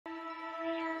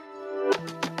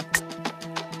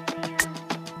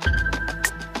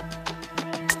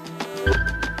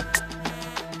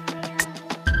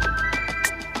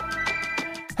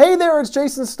Hey there, it's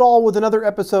Jason Stahl with another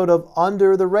episode of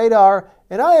Under the Radar,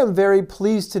 and I am very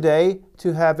pleased today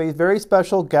to have a very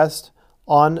special guest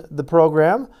on the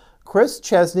program, Chris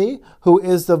Chesney, who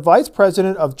is the Vice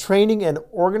President of Training and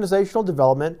Organizational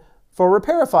Development for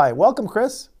Repairify. Welcome,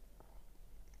 Chris.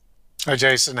 Hi,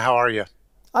 Jason. How are you?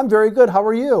 I'm very good. How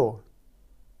are you?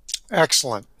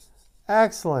 Excellent.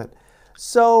 Excellent.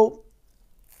 So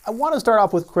I want to start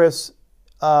off with Chris.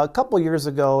 A couple years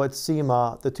ago at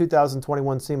SEMA, the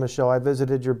 2021 SEMA show, I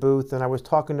visited your booth and I was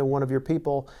talking to one of your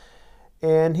people,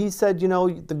 and he said, you know,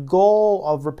 the goal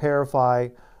of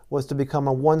Repairify was to become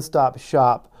a one-stop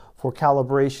shop for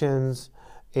calibrations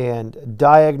and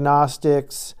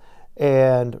diagnostics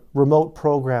and remote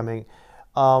programming.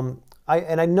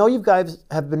 I know you guys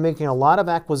have been making a lot of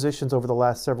acquisitions over the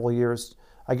last several years,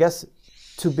 I guess,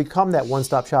 to become that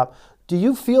one-stop shop. Do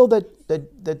you feel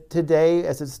that today,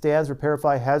 as it stands,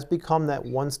 Repairify has become that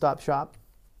one-stop shop?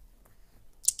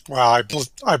 Well,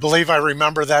 I believe I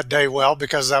remember that day well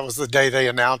because that was the day they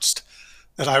announced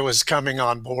that I was coming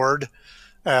on board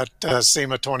at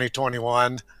SEMA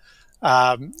 2021.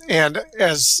 And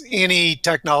as any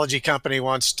technology company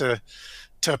wants to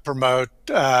promote,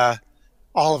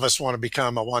 all of us want to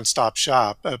become a one-stop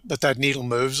shop, but that needle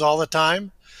moves all the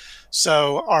time.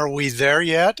 So are we there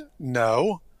yet?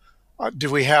 No.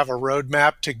 Do we have a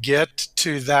roadmap to get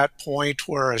to that point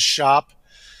where a shop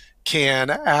can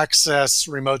access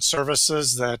remote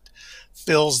services that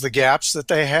fills the gaps that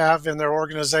they have in their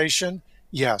organization?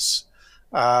 Yes.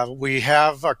 We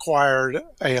have acquired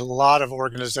a lot of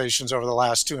organizations over the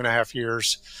last 2.5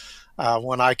 years.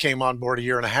 When I came on board a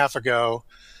year and a half ago,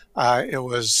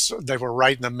 they were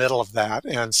right in the middle of that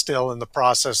and still in the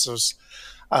processes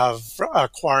of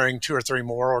acquiring 2 or 3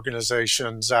 more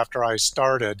organizations after I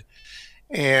started.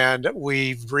 And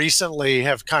we recently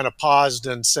have kind of paused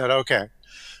and said, okay,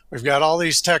 we've got all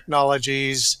these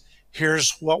technologies.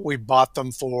 Here's what we bought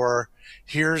them for.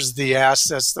 Here's the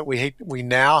assets that we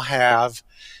now have.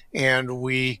 And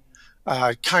we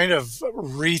kind of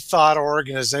rethought our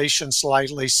organization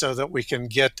slightly so that we can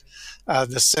get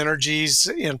the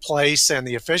synergies in place and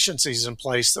the efficiencies in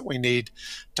place that we need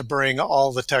to bring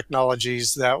all the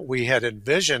technologies that we had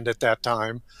envisioned at that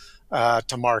time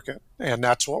to market. And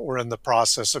that's what we're in the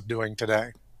process of doing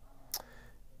today.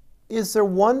 Is there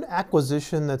one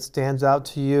acquisition that stands out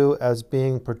to you as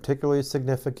being particularly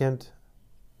significant?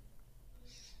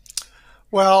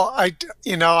 Well, I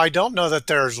don't know that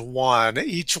there's one.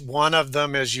 Each one of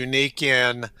them is unique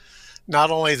in not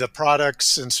only the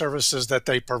products and services that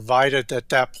they provided at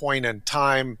that point in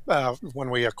time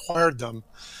when we acquired them,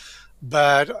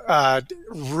 but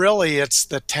really it's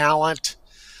the talent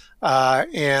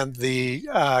and the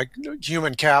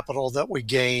human capital that we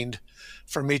gained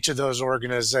from each of those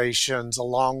organizations,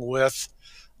 along with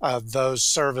those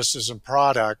services and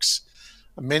products,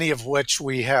 many of which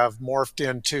we have morphed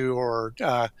into or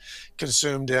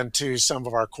consumed into some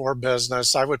of our core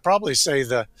business. I would probably say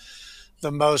the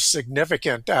most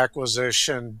significant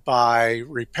acquisition by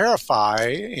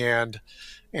Repairify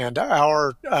and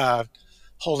our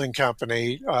holding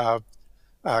company,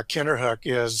 Kinderhook,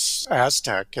 is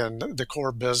Aztec, and the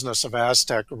core business of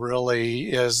Aztec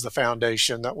really is the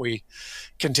foundation that we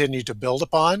continue to build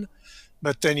upon.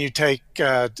 But then you take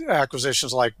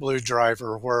acquisitions like Blue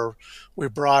Driver, where we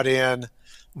brought in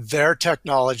their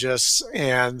technologists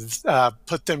and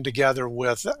put them together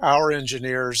with our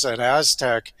engineers at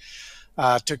Aztec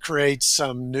to create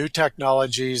some new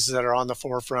technologies that are on the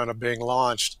forefront of being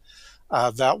launched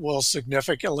that will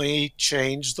significantly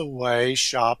change the way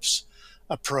shops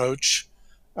approach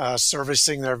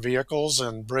servicing their vehicles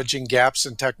and bridging gaps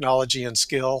in technology and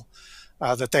skill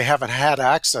that they haven't had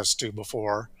access to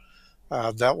before.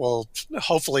 That will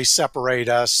hopefully separate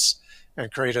us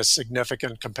and create a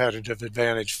significant competitive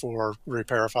advantage for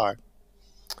Repairify.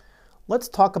 Let's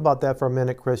talk about that for a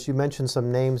minute, Chris. You mentioned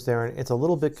some names there, and it's a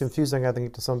little bit confusing, I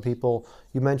think, to some people.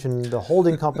 You mentioned the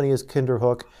holding company is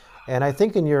Kinderhook, and I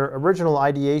think in your original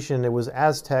ideation it was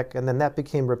Aztec, and then that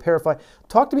became Repairify.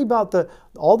 Talk to me about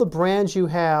all the brands you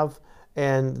have,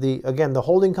 and the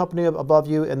holding company above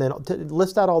you, and then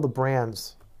list out all the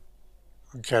brands.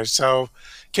 Okay, so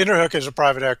Kinderhook is a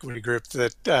private equity group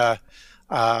that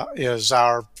is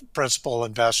our principal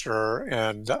investor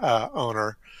and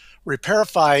owner.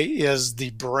 Repairify is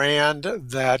the brand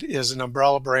that is an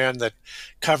umbrella brand that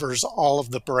covers all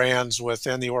of the brands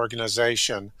within the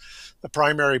organization. The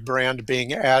primary brand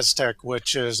being Aztec,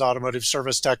 which is automotive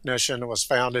service technician. It was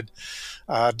founded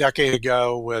a decade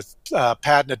ago with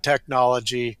patented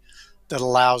technology that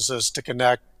allows us to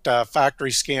connect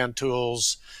factory scan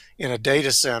tools in a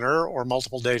data center or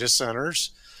multiple data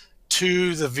centers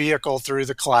to the vehicle through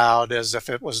the cloud as if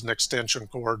it was an extension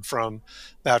cord from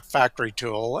that factory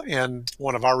tool. And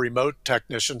one of our remote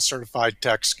technicians, certified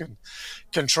techs, can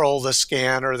control the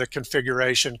scan or the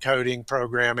configuration, coding,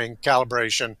 programming,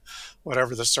 calibration,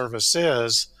 whatever the service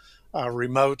is,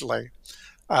 remotely.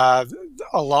 Uh,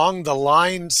 Along the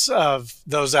lines of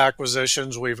those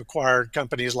acquisitions, we've acquired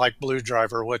companies like Blue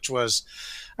Driver, which was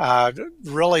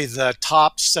really the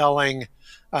top selling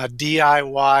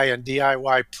DIY and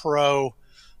DIY Pro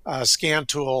scan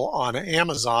tool on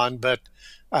Amazon, but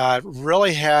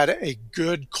really had a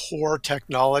good core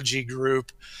technology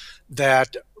group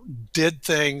that did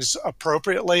things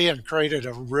appropriately and created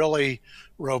a really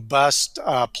robust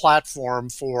platform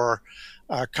for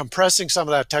compressing some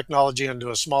of that technology into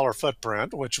a smaller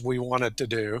footprint, which we wanted to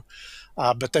do.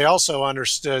 But they also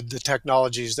understood the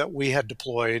technologies that we had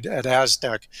deployed at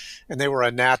Aztec, and they were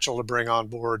a natural to bring on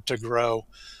board to grow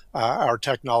our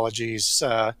technologies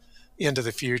into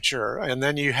the future. And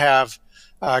then you have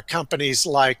companies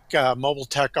like Mobile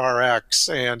Tech RX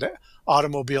and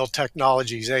Automobile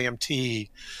Technologies, AMT.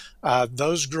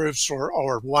 Those groups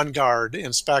or OneGuard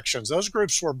Inspections, those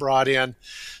groups were brought in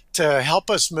to help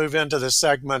us move into the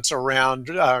segments around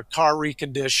car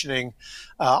reconditioning,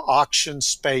 auction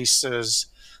spaces,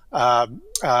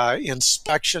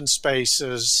 inspection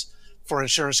spaces for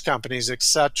insurance companies,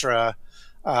 etc.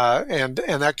 And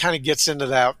that kind of gets into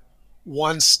that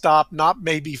one stop, not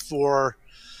maybe for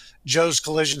Joe's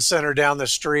Collision Center down the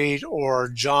street or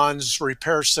John's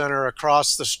Repair Center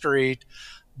across the street,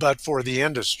 but for the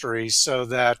industry, so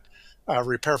that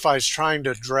Repairify is trying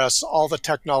to address all the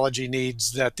technology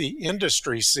needs that the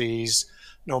industry sees,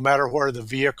 no matter where the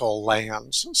vehicle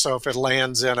lands. So if it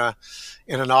lands in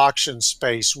an auction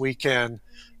space, we can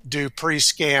do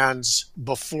pre-scans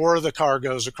before the car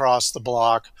goes across the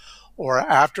block or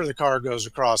after the car goes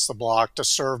across the block to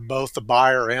serve both the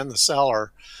buyer and the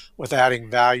seller with adding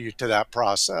value to that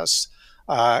process.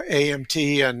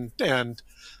 AMT and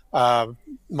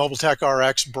Mobile Tech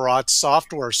RX brought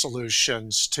software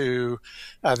solutions to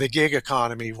the gig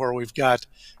economy, where we've got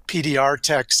PDR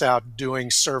techs out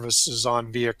doing services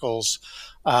on vehicles,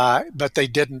 but they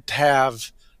didn't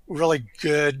have really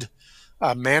good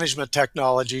management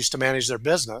technologies to manage their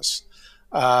business.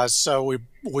 So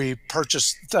we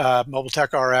purchased Mobile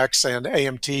Tech RX and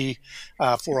AMT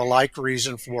for a like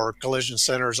reason, for collision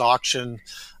centers, auction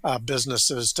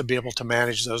businesses, to be able to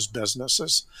manage those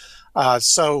businesses.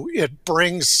 So it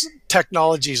brings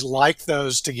technologies like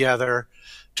those together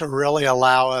to really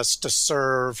allow us to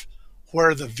serve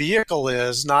where the vehicle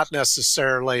is, not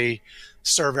necessarily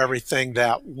serve everything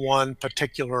that one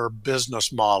particular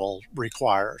business model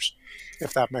requires,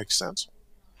 if that makes sense.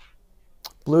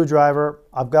 Blue Driver,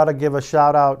 I've got to give a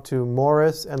shout out to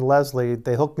Morris and Leslie.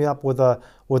 They hooked me up with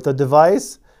a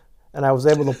device, and I was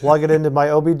able to plug it into my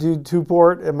OBD2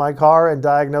 port in my car and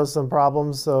diagnose some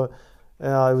problems. So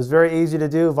it was very easy to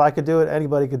do. If I could do it,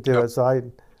 anybody could do it. So I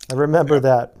remember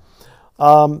that.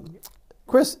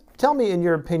 Chris, tell me, in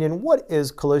your opinion, what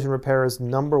is collision repair's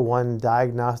 #1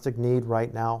 diagnostic need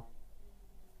right now?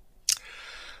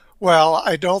 Well,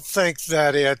 I don't think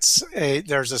that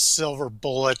there's a silver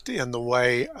bullet in the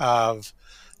way of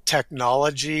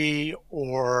technology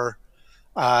or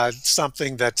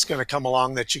something that's going to come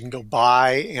along that you can go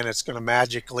buy and it's going to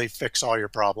magically fix all your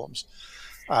problems.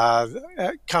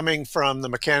 Coming from the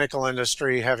mechanical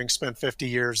industry, having spent 50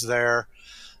 years there,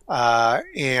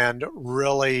 and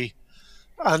really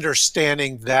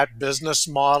understanding that business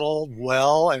model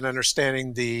well, and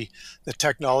understanding the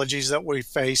technologies that we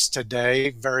face today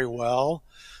very well,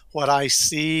 what I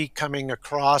see coming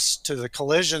across to the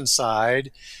collision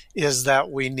side is that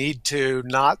we need to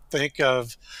not think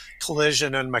of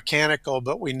collision and mechanical,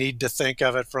 but we need to think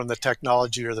of it from the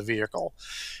technology or the vehicle.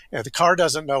 And the car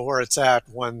doesn't know where it's at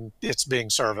when it's being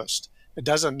serviced. It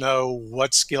doesn't know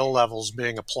what skill level is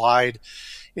being applied.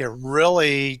 It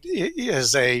really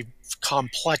is a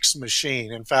complex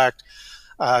machine. In fact,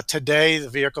 today the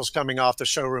vehicles coming off the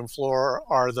showroom floor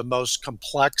are the most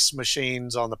complex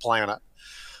machines on the planet.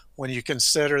 When you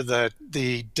consider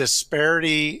the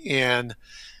disparity in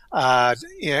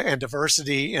and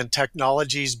diversity in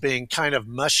technologies being kind of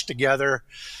mushed together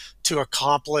to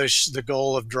accomplish the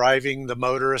goal of driving the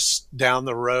motorist down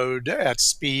the road at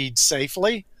speed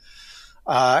safely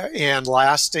and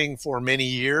lasting for many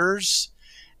years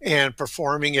and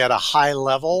performing at a high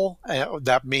level.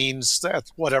 That means that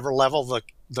whatever level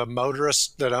the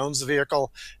motorist that owns the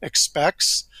vehicle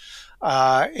expects,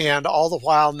 and all the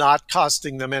while not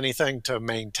costing them anything to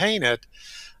maintain it.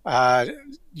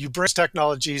 You bring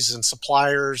technologies and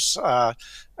suppliers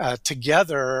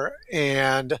together,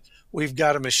 and we've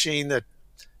got a machine that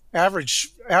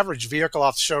average vehicle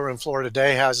off the showroom floor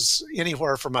today has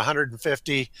anywhere from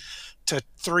 150 to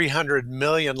 300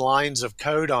 million lines of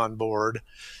code on board.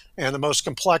 And the most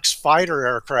complex fighter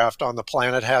aircraft on the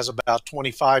planet has about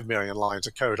 25 million lines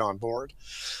of code on board.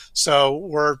 So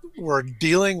we're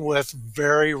dealing with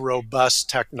very robust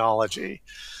technology.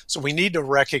 So we need to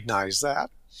recognize that.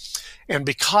 And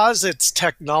because it's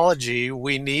technology,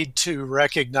 we need to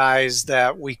recognize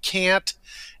that we can't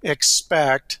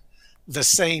expect the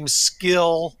same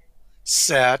skill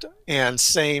set and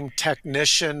same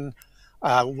technician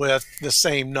with the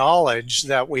same knowledge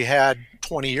that we had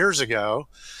 20 years ago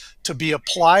to be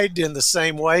applied in the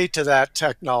same way to that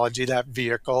technology, that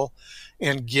vehicle,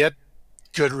 and get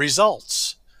good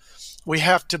results. We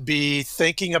have to be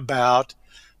thinking about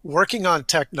working on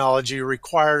technology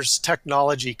requires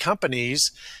technology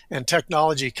companies, and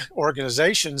technology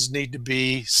organizations need to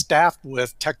be staffed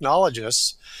with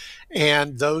technologists,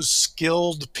 and those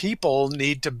skilled people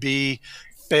need to be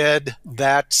fed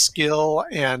that skill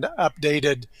and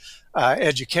updated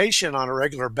education on a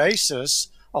regular basis,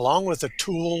 along with the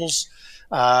tools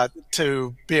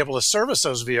to be able to service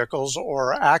those vehicles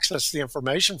or access the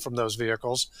information from those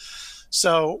vehicles.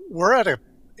 So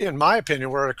in my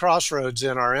opinion, we're at a crossroads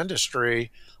in our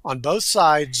industry on both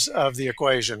sides of the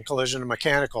equation, collision and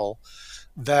mechanical,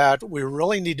 that we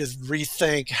really need to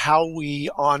rethink how we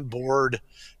onboard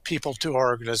people to our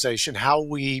organization, how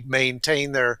we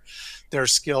maintain their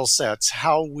skill sets,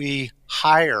 how we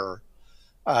hire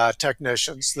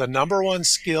technicians. The number one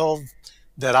skill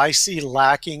that I see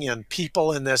lacking in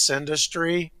people in this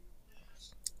industry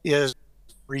is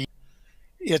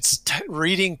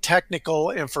reading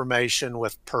technical information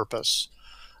with purpose.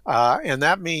 And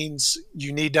that means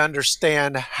you need to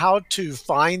understand how to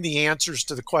find the answers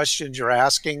to the questions you're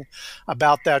asking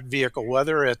about that vehicle,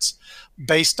 whether it's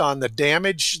based on the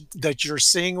damage that you're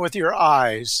seeing with your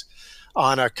eyes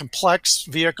on a complex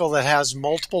vehicle that has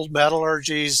multiple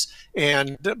metallurgies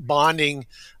and bonding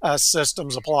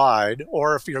systems applied,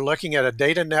 or if you're looking at a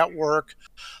data network,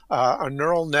 a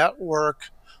neural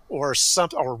network, or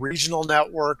regional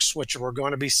networks, which we're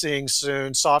going to be seeing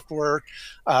soon, software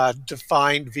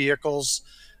defined vehicles.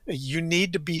 You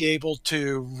need to be able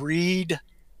to read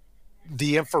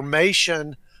the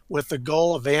information with the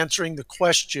goal of answering the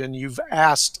question you've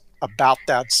asked about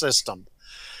that system.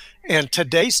 And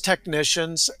today's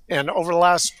technicians, and over the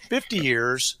last 50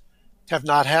 years, have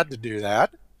not had to do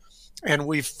that. And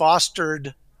we've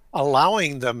fostered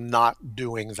allowing them not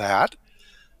doing that,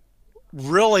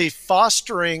 really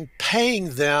fostering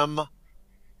paying them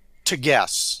to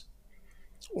guess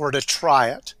or to try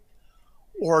it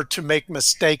or to make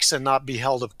mistakes and not be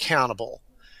held accountable.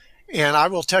 And I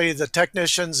will tell you, the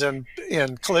technicians in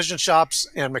collision shops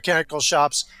and mechanical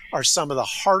shops are some of the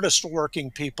hardest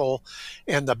working people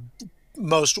and the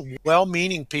most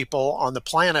well-meaning people on the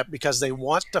planet because they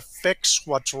want to fix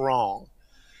what's wrong.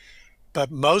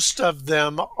 But most of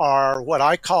them are what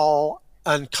I call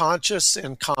unconscious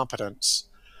incompetence.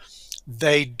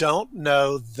 They don't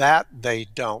know that they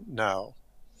don't know.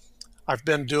 I've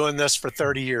been doing this for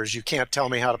 30 years. You can't tell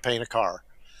me how to paint a car.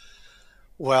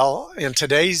 Well, in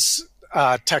today's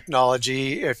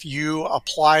technology, if you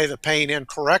apply the paint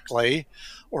incorrectly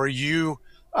or you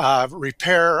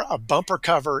repair a bumper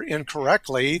cover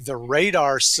incorrectly, the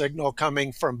radar signal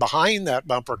coming from behind that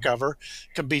bumper cover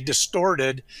can be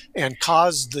distorted and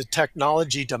cause the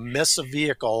technology to miss a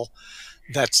vehicle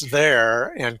that's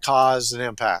there and cause an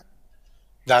impact.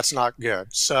 That's not good.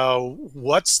 So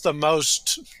what's the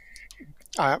most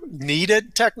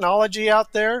needed technology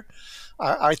out there?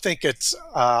 I think it's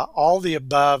all the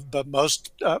above, but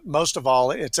most of all,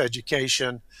 it's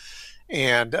education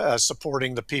and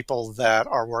supporting the people that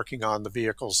are working on the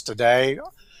vehicles today,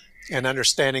 and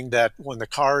understanding that when the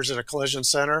car is in a collision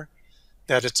center,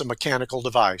 that it's a mechanical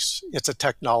device. It's a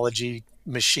technology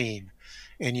machine,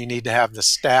 and you need to have the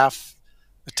staff,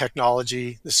 the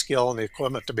technology, the skill, and the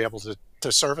equipment to be able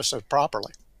to service it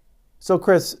properly. So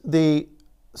Chris, the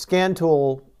scan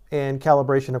tool and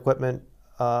calibration equipment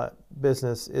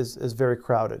business is very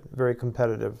crowded, very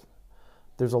competitive.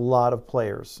 There's a lot of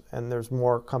players, and there's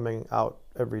more coming out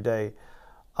every day.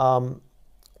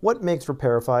 What makes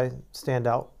Repairify stand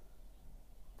out?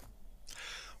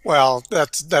 Well,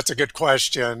 that's a good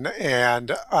question,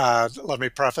 and let me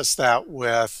preface that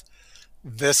with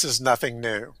this is nothing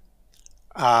new.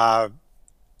 The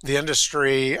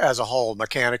industry as a whole,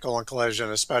 mechanical and collision,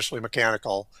 especially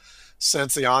mechanical,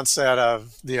 since the onset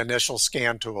of the initial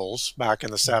scan tools back in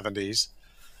the 70s,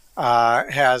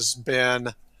 has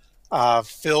been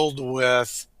filled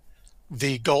with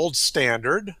the gold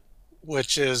standard,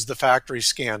 which is the factory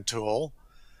scan tool,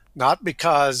 not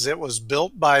because it was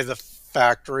built by the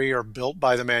factory or built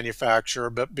by the manufacturer,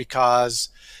 but because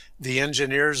the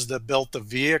engineers that built the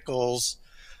vehicles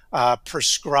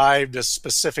prescribed a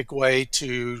specific way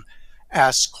to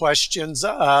ask questions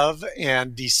of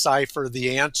and decipher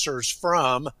the answers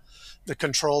from the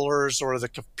controllers or the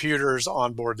computers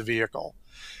on board the vehicle.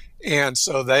 And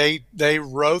so they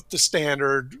wrote the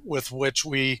standard with which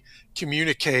we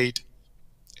communicate,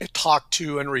 talk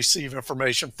to, and receive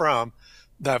information from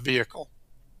that vehicle.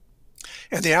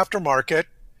 And the aftermarket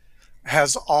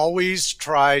has always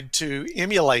tried to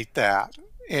emulate that.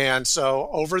 And so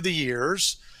over the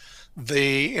years,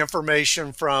 the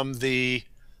information from the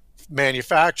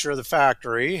manufacturer, the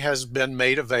factory, has been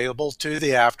made available to the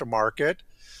aftermarket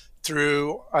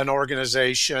through an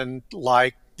organization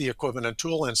like the Equipment and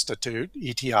Tool Institute,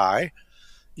 ETI.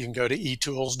 You can go to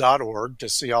etools.org to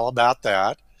see all about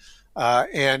that.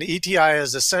 And ETI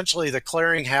is essentially the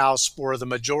clearinghouse for the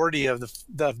majority of the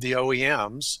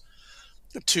OEMs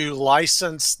to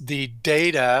license the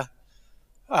data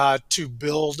to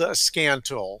build a scan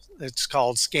tool. It's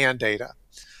called Scan Data.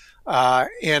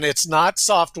 And it's not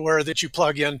software that you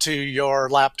plug into your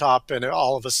laptop and it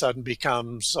all of a sudden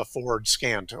becomes a Ford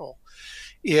scan tool.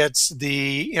 It's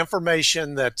the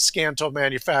information that scan tool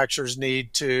manufacturers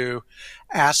need to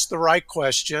ask the right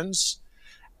questions,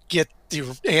 get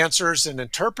the answers and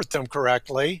interpret them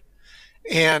correctly,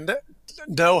 and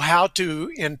know how to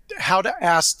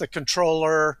ask the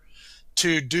controller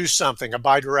to do something, a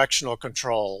bidirectional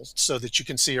control, so that you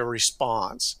can see a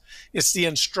response. It's the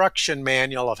instruction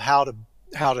manual of how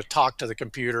to talk to the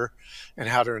computer and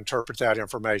how to interpret that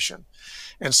information.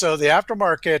 And so the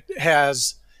aftermarket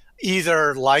has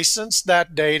either licensed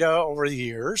that data over the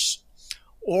years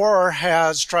or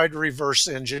has tried to reverse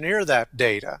engineer that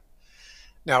data.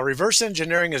 Now, reverse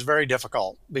engineering is very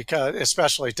difficult because,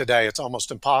 especially today, it's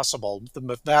almost impossible.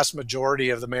 The vast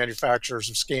majority of the manufacturers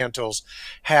of scan tools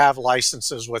have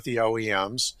licenses with the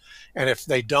OEMs. And if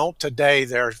they don't today,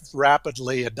 they're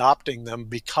rapidly adopting them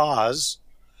because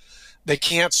they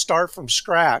can't start from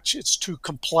scratch. It's too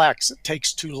complex. It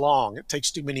takes too long. It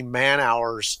takes too many man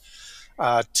hours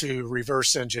to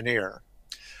reverse engineer.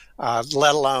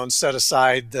 Let alone set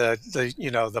aside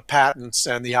the patents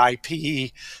and the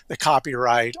IP, the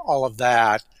copyright, all of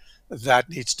that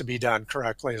needs to be done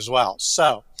correctly as well.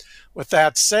 So with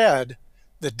that said,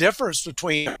 the difference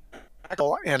between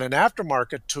and an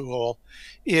aftermarket tool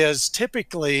is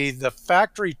typically the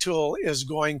factory tool is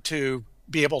going to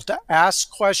be able to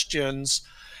ask questions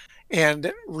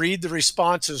and read the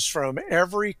responses from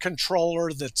every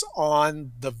controller that's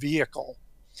on the vehicle.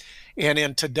 And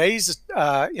in today's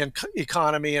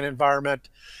economy and environment,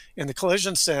 in the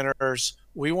collision centers,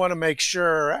 we want to make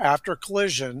sure after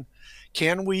collision,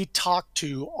 can we talk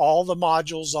to all the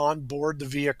modules on board the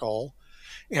vehicle?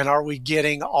 And are we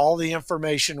getting all the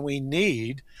information we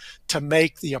need to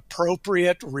make the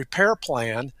appropriate repair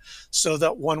plan so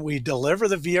that when we deliver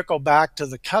the vehicle back to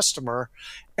the customer,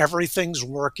 everything's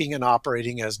working and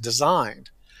operating as designed?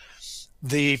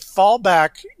 The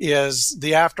fallback is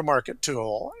the aftermarket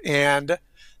tool, and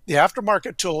the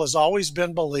aftermarket tool has always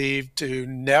been believed to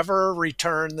never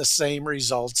return the same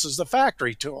results as the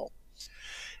factory tool.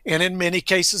 And in many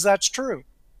cases, that's true.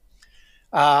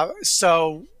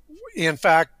 So, in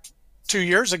fact, 2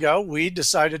 years ago, we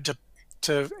decided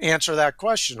to answer that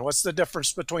question. What's the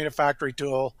difference between a factory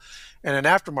tool and an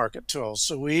aftermarket tool?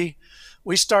 So we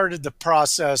started the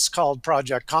process called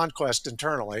Project Conquest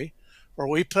internally, where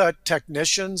we put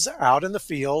technicians out in the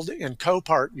field in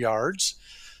Copart yards.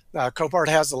 Copart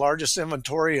has the largest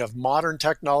inventory of modern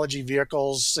technology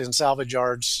vehicles in salvage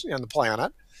yards in the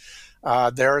planet.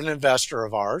 They're an investor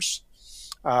of ours.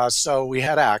 So we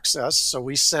had access. So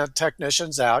we sent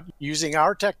technicians out using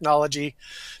our technology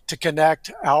to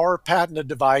connect our patented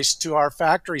device to our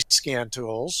factory scan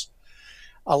tools.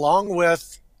 Along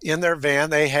with, in their van,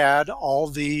 they had all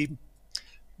the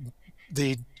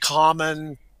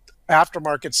common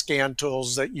aftermarket scan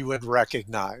tools that you would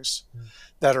recognize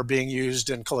that are being used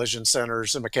in collision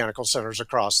centers and mechanical centers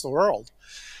across the world.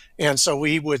 And so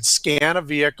we would scan a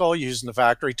vehicle using the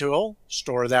factory tool,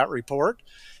 store that report,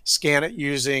 scan it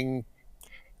using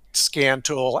scan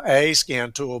tool A,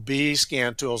 scan tool B,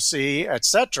 scan tool C,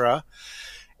 etc.,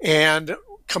 and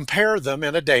compare them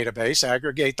in a database,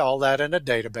 aggregate all that in a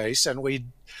database, and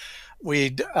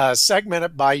we'd segment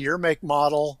it by year, make,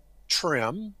 model,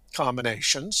 trim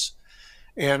combinations.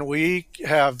 And we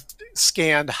have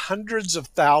scanned hundreds of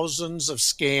thousands of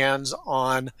scans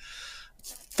on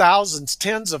thousands,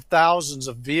 tens of thousands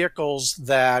of vehicles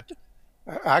that,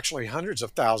 actually hundreds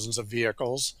of thousands of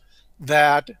vehicles,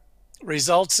 that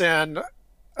results in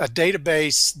a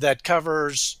database that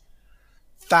covers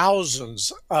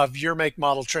thousands of year, make,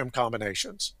 model, trim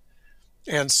combinations.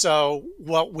 And so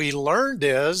what we learned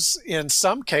is, in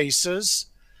some cases,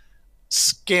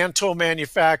 scan tool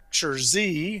manufacturer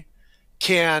Z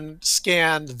can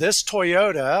scan this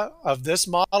Toyota of this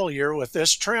model year with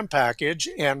this trim package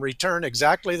and return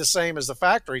exactly the same as the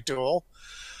factory tool.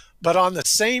 But on the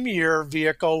same year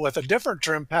vehicle with a different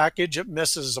trim package, it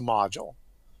misses a module.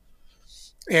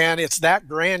 And it's that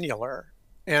granular.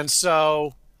 And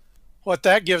so what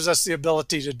that gives us the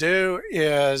ability to do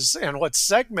is, and what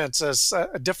segments us,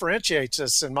 differentiates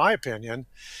us, in my opinion,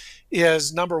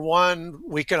 is number one,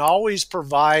 we can always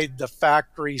provide the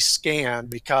factory scan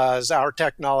because our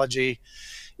technology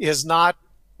is not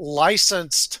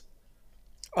licensed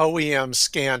OEM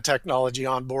scan technology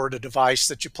on board a device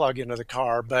that you plug into the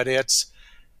car, but it's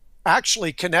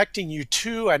actually connecting you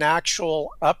to an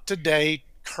actual up-to-date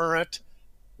current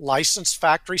licensed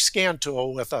factory scan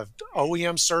tool with a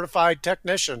OEM certified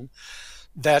technician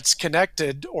that's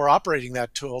connected, or operating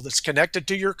that tool, that's connected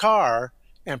to your car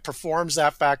and performs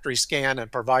that factory scan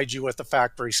and provides you with the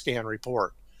factory scan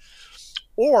report.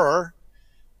 Or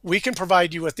we can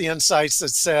provide you with the insights that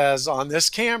says, on this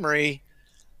Camry,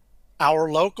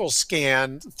 our local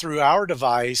scan through our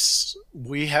device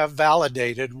we have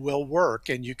validated will work,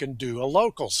 and you can do a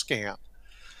local scan.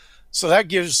 So that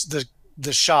gives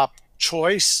the shop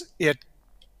choice. It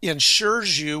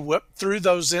ensures you through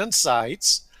those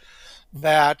insights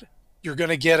that you're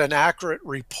going to get an accurate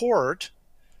report.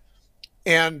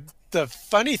 And the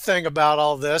funny thing about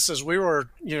all this is we were,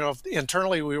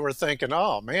 internally we were thinking,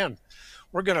 oh man,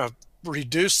 we're going to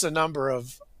reduce the number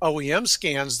of OEM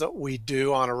scans that we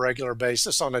do on a regular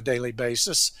basis, on a daily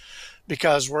basis,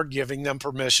 because we're giving them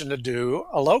permission to do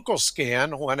a local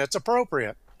scan when it's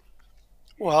appropriate.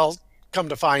 Well, come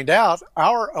to find out,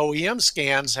 our OEM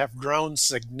scans have grown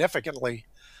significantly,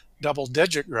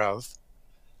 double-digit growth,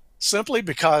 simply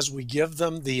because we give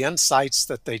them the insights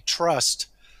that they trust,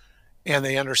 and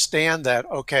they understand that,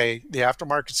 okay, the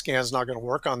aftermarket scan is not going to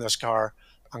work on this car.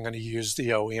 I'm going to use the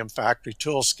OEM factory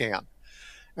tool scan.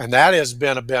 And that has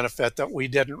been a benefit that we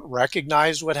didn't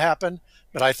recognize would happen,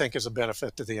 but I think is a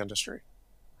benefit to the industry.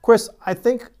 Chris, I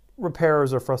think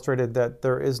repairers are frustrated that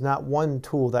there is not one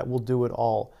tool that will do it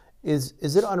all. Is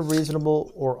it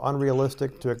unreasonable or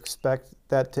unrealistic to expect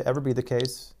that to ever be the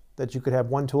case, that you could have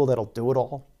one tool that'll do it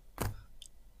all?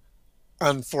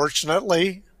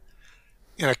 Unfortunately,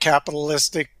 in a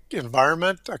capitalistic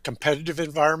environment, a competitive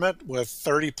environment with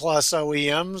 30 plus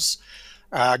OEMs,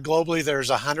 globally there's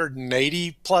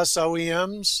 180 plus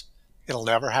OEMs, it'll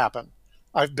never happen.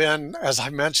 As I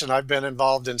mentioned, I've been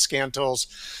involved in scan tools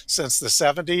since the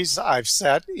 70s. I've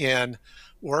sat in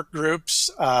work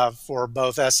groups for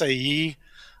both SAE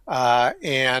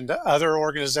and other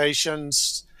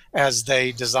organizations as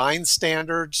they design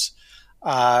standards.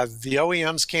 The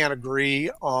OEMs can't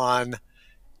agree on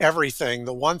everything.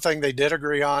 The one thing they did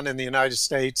agree on in the United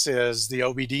States is the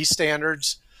OBD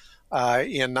standards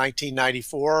in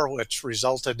 1994, which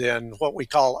resulted in what we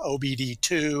call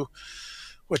OBD2,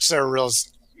 which there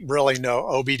was really no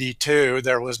OBD2.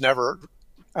 There was never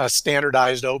a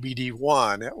standardized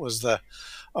OBD1. It was the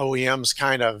OEMs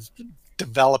kind of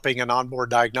developing an onboard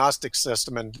diagnostic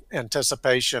system in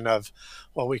anticipation of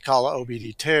what we call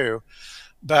OBD2.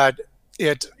 But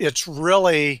it's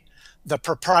really the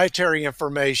proprietary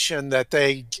information that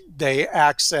they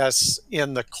access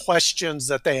in the questions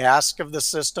that they ask of the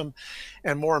system,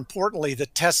 and more importantly, the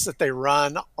tests that they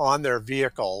run on their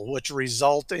vehicle, which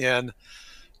result in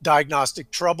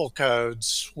diagnostic trouble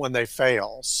codes when they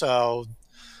fail. So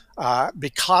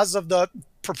because of the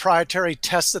proprietary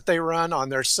tests that they run on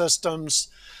their systems,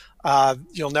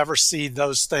 you'll never see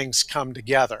those things come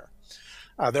together.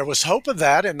 There was hope of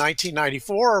that in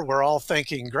 1994. We're all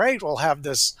thinking, great, we'll have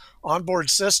this onboard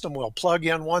system. We'll plug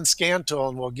in one scan tool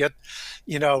and we'll get,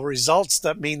 results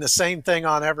that mean the same thing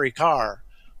on every car.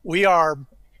 We are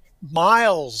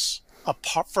miles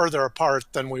further apart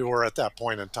than we were at that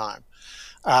point in time.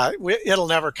 It'll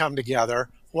never come together.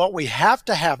 What we have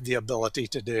to have the ability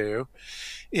to do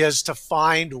is to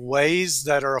find ways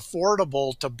that are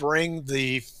affordable to bring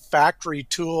the factory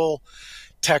tool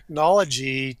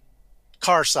technology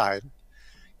car side,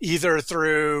 either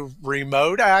through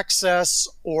remote access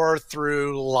or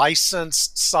through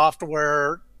licensed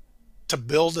software to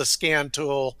build a scan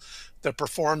tool that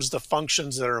performs the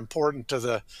functions that are important to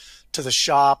the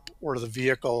shop or the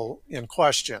vehicle in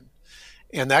question.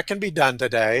 And that can be done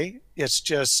today. It's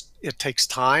just, it takes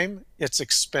time, it's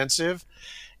expensive.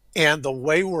 And the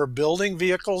way we're building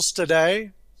vehicles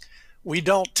today, We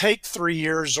don't take 3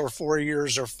 years or 4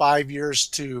 years or 5 years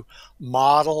to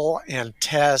model and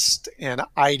test and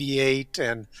ideate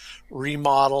and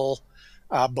remodel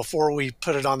before we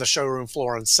put it on the showroom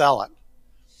floor and sell it.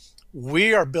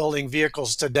 We are building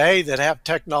vehicles today that have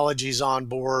technologies on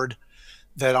board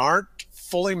that aren't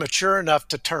fully mature enough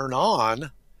to turn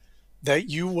on, that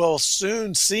you will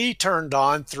soon see turned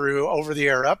on through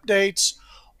over-the-air updates,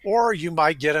 or you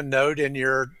might get a note in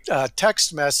your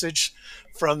text message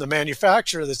from the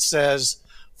manufacturer that says,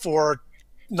 for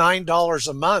 $9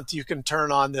 a month, you can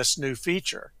turn on this new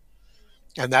feature.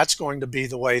 And that's going to be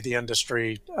the way the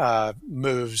industry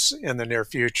moves in the near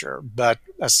future. But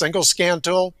a single scan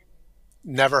tool,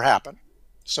 never happen.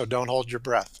 So don't hold your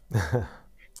breath.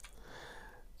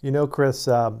 You know, Chris,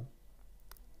 I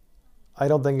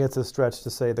don't think it's a stretch to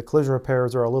say the collision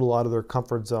repairers are a little out of their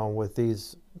comfort zone with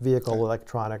these vehicle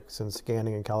electronics and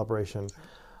scanning and calibration.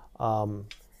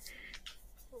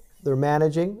 They're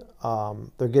managing,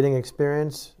 they're getting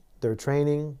experience, they're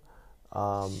training,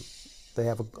 they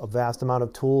have a vast amount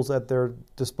of tools at their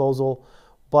disposal,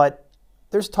 but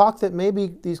there's talk that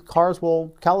maybe these cars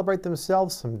will calibrate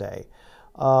themselves someday,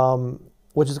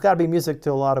 which has got to be music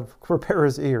to a lot of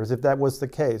repairers' ears if that was the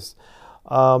case.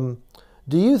 Do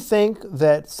you think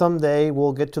that someday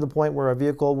we'll get to the point where a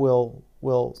vehicle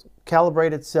will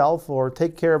calibrate itself or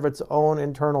take care of its own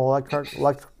internal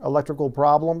electrical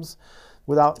problems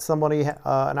without somebody,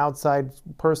 an outside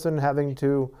person, having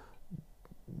to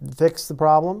fix the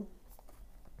problem?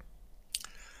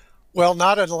 Well,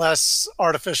 not unless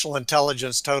artificial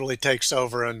intelligence totally takes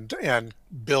over and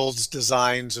builds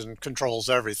designs and controls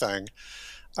everything.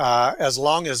 As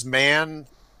long as man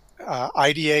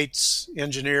ideates,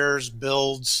 engineers,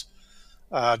 builds,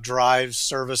 drives,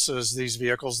 services these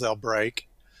vehicles, they'll break.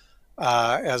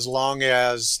 As long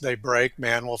as they break,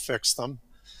 man will fix them.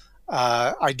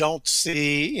 I don't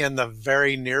see in the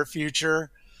very near future,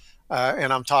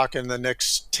 and I'm talking the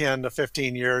next 10 to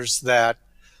 15 years, that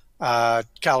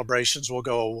calibrations will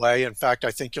go away. In fact,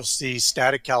 I think you'll see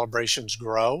static calibrations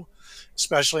grow,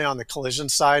 especially on the collision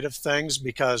side of things,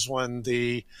 because when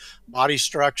the body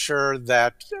structure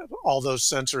that all those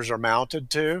sensors are mounted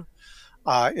to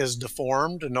is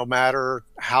deformed, no matter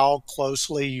how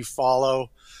closely you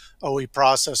follow OE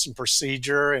process and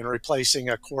procedure in replacing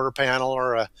a quarter panel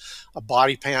or a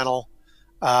body panel,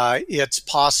 it's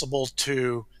possible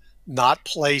to not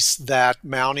place that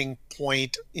mounting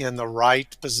point in the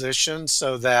right position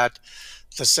so that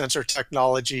the sensor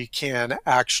technology can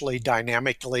actually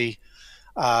dynamically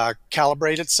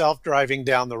calibrate itself driving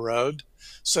down the road.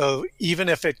 So even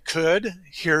if it could,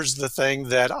 here's the thing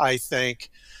that I think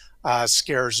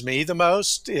scares me the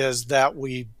most, is that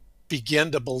we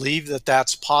begin to believe that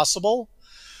that's possible,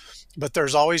 but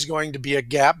there's always going to be a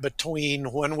gap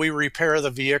between when we repair the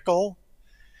vehicle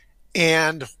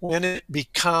and when it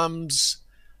becomes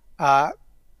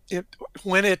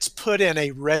when it's put in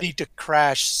a ready to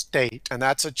crash state. And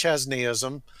that's a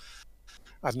Chesneyism.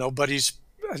 Nobody's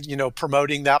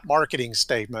promoting that marketing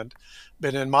statement,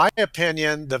 but in my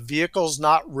opinion, the vehicle's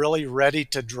not really ready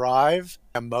to drive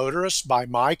a motorist by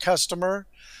my customer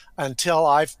until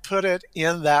I've put it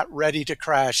in that ready to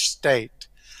crash state.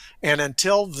 And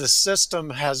until the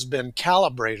system has been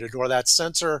calibrated, or that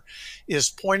sensor is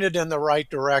pointed in the right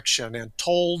direction and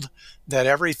told that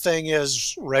everything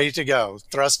is ready to go,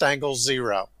 thrust angle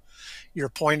 0, you're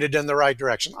pointed in the right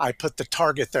direction. I put the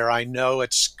target there. I know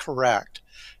it's correct.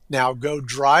 Now go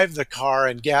drive the car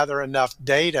and gather enough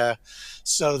data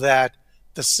so that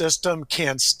the system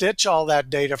can stitch all that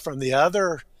data from the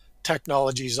other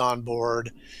technologies on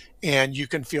board, and you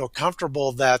can feel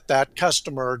comfortable that that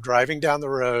customer driving down the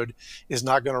road is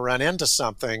not going to run into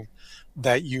something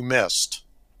that you missed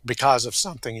because of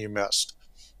something you missed.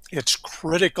 It's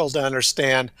critical to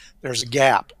understand there's a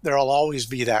gap. There'll always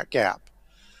be that gap.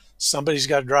 Somebody's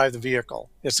got to drive the vehicle.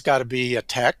 It's got to be a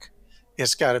tech.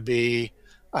 It's got to be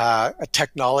a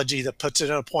technology that puts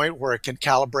it in a point where it can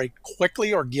calibrate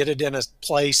quickly or get it in a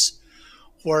place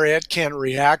where it can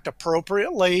react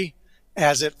appropriately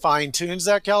as it fine-tunes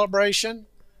that calibration.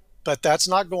 But that's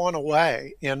not going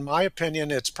away. In my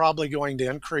opinion, it's probably going to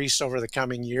increase over the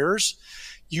coming years.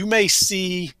 You may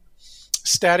see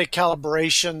static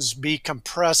calibrations be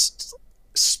compressed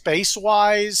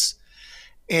space-wise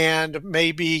and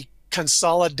maybe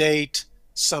consolidate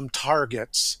some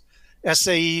targets.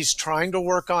 SAE's trying to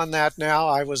work on that now.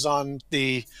 I was on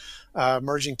the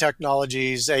Emerging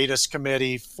Technologies ADAS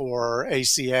committee for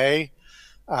ACA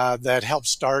that helped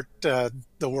start the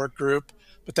work group,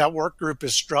 but that work group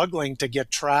is struggling to get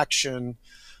traction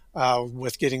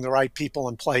with getting the right people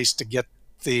in place to get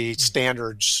the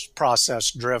standards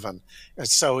process driven. And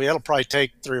so it'll probably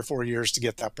take 3 or 4 years to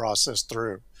get that process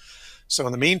through. So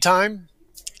in the meantime,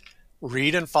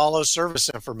 read and follow service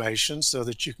information so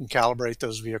that you can calibrate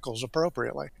those vehicles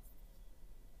appropriately.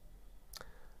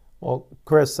 Well,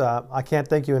 Chris, I can't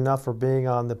thank you enough for being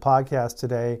on the podcast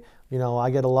today. You know, I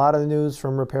get a lot of news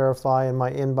from Repairify in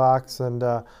my inbox, and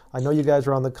I know you guys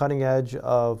are on the cutting edge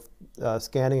of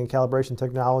scanning and calibration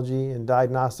technology and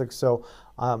diagnostics, so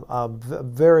I'm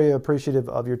very appreciative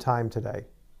of your time today.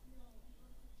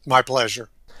 My pleasure.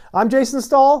 I'm Jason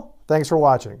Stahl. Thanks for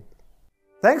watching.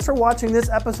 Thanks for watching this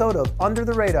episode of Under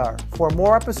the Radar. For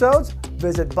more episodes,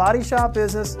 visit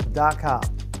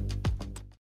bodyshopbusiness.com.